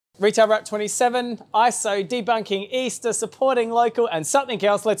Retail Wrap 27, ISO, debunking Easter, supporting local, and something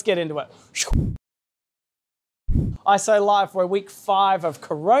else. Let's get into it. ISO Live, we're week 5 of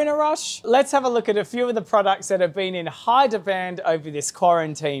Corona Rush. Let's have a look at a few of the products that have been in high demand over this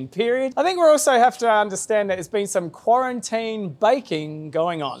quarantine period. I think we also have to understand that there's been some quarantine baking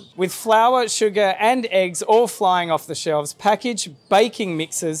going on. With flour, sugar, and eggs all flying off the shelves, packaged baking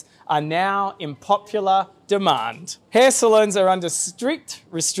mixes are now in popular demand. Hair salons are under strict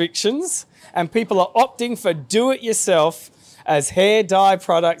restrictions, and people are opting for do-it-yourself as hair dye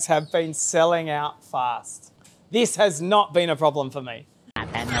products have been selling out fast. This has not been a problem for me.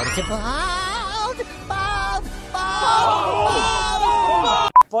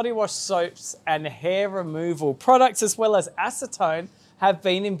 Body wash soaps and hair removal products, as well as acetone, have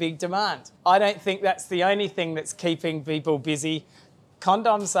been in big demand. I don't think that's the only thing that's keeping people busy.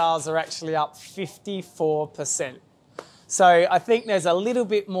 Condom sales are actually up 54%. So I think there's a little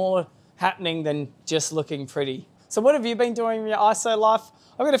bit more happening than just looking pretty. So what have you been doing in your ISO life?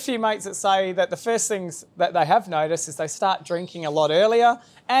 I've got a few mates that say that the first things that they have noticed is they start drinking a lot earlier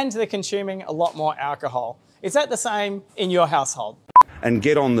and they're consuming a lot more alcohol. Is that the same in your household? And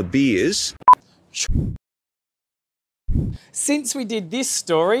get on the beers. Since we did this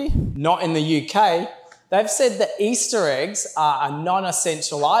story, not in the UK, they've said that Easter eggs are a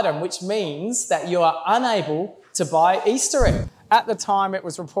non-essential item, which means that you are unable to buy Easter eggs. At the time, it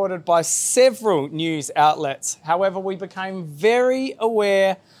was reported by several news outlets. However, we became very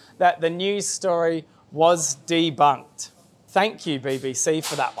aware that the news story was debunked. Thank you, BBC,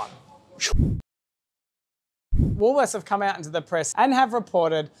 for that one. Woolworths have come out into the press and have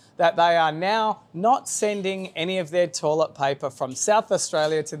reported that they are now not sending any of their toilet paper from South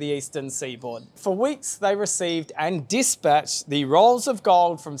Australia to the eastern seaboard. For weeks, they received and dispatched the rolls of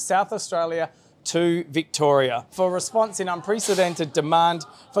gold from South Australia to Victoria for response in unprecedented demand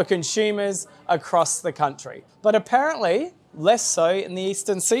for consumers across the country. But apparently, less so in the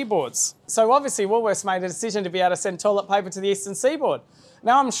eastern seaboards. So obviously Woolworths made a decision to be able to send toilet paper to the eastern seaboard.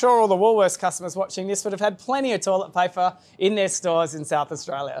 Now I'm sure all the Woolworths customers watching this would have had plenty of toilet paper in their stores in South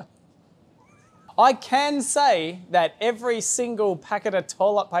Australia. I can say that every single packet of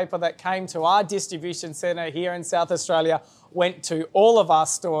toilet paper that came to our distribution centre here in South Australia went to all of our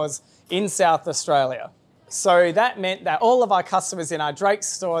stores in South Australia. So that meant that all of our customers in our Drake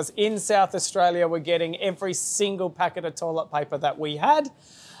stores in South Australia were getting every single packet of toilet paper that we had.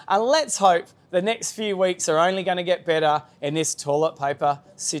 And let's hope the next few weeks are only going to get better in this toilet paper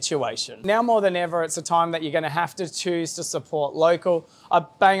situation. Now more than ever, it's a time that you're going to have to choose to support local. I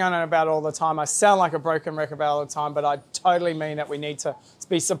bang on about it all the time. I sound like a broken record about all the time, but I totally mean that we need to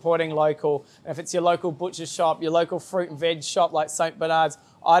be supporting local. If it's your local butcher shop, your local fruit and veg shop like St. Bernard's,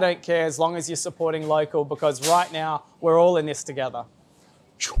 I don't care as long as you're supporting local, because right now we're all in this together.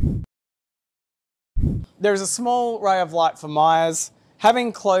 There is a small ray of light for Myers.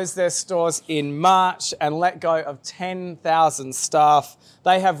 Having closed their stores in March and let go of 10,000 staff,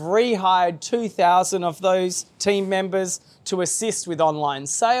 they have rehired 2,000 of those team members to assist with online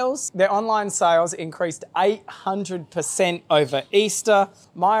sales. Their online sales increased 800% over Easter.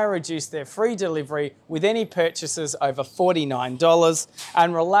 Myer reduced their free delivery with any purchases over $49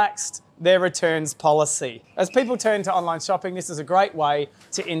 and relaxed their returns policy. As people turn to online shopping, this is a great way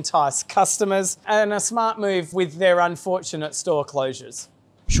to entice customers and a smart move with their unfortunate store closures.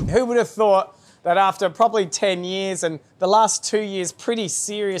 Who would have thought that after probably 10 years and the last 2 years pretty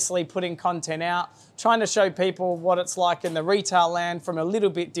seriously putting content out, trying to show people what it's like in the retail land from a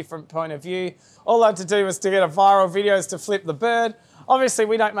little bit different point of view, all I had to do was to get a viral videos to flip the bird. Obviously,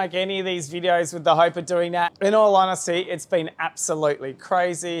 we don't make any of these videos with the hope of doing that. In all honesty, it's been absolutely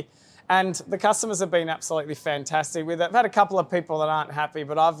crazy. And the customers have been absolutely fantastic with it. I've had a couple of people that aren't happy,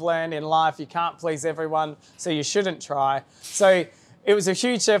 but I've learned in life you can't please everyone, so you shouldn't try. So it was a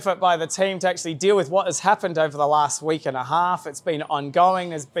huge effort by the team to actually deal with what has happened over the last week and a half. It's been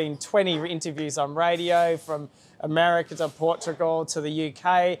ongoing. There's been 20 interviews on radio from America to Portugal to the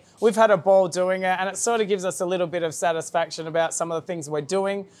UK. We've had a ball doing it, and it sort of gives us a little bit of satisfaction about some of the things we're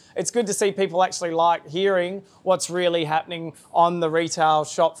doing. It's good to see people actually like hearing what's really happening on the retail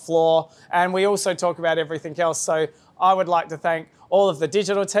shop floor, and we also talk about everything else. So I would like to thank all of the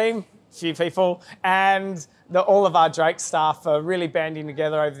digital team, few people, and all of our Drake staff for really banding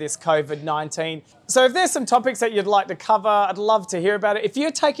together over this COVID-19. So if there's some topics that you'd like to cover, I'd love to hear about it. If you're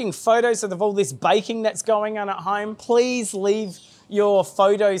taking photos of all this baking that's going on at home, please leave your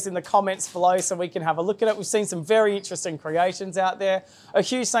photos in the comments below so we can have a look at it. We've seen some very interesting creations out there. A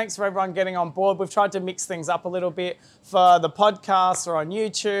huge thanks for everyone getting on board. We've tried to mix things up a little bit for the podcast or on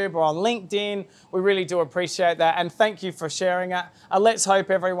YouTube or on LinkedIn. We really do appreciate that. And thank you for sharing it. Let's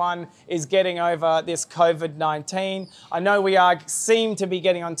hope everyone is getting over this COVID-19. I know we seem to be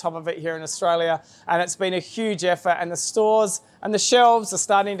getting on top of it here in Australia, and it's been a huge effort, and the stores and the shelves are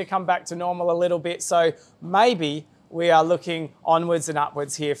starting to come back to normal a little bit. So maybe we are looking onwards and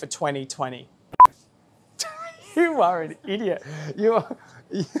upwards here for 2020. You are an idiot. You are.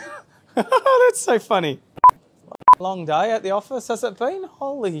 That's so funny. Long day at the office, has it been?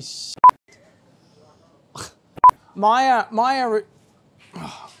 Holy shit.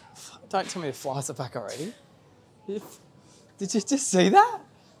 Don't tell me the flies are back already. Did you just see that?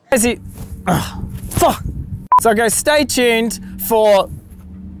 Is it? Fuck. So guys, stay tuned for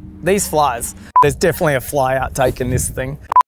these flies. There's definitely a fly out taking this thing.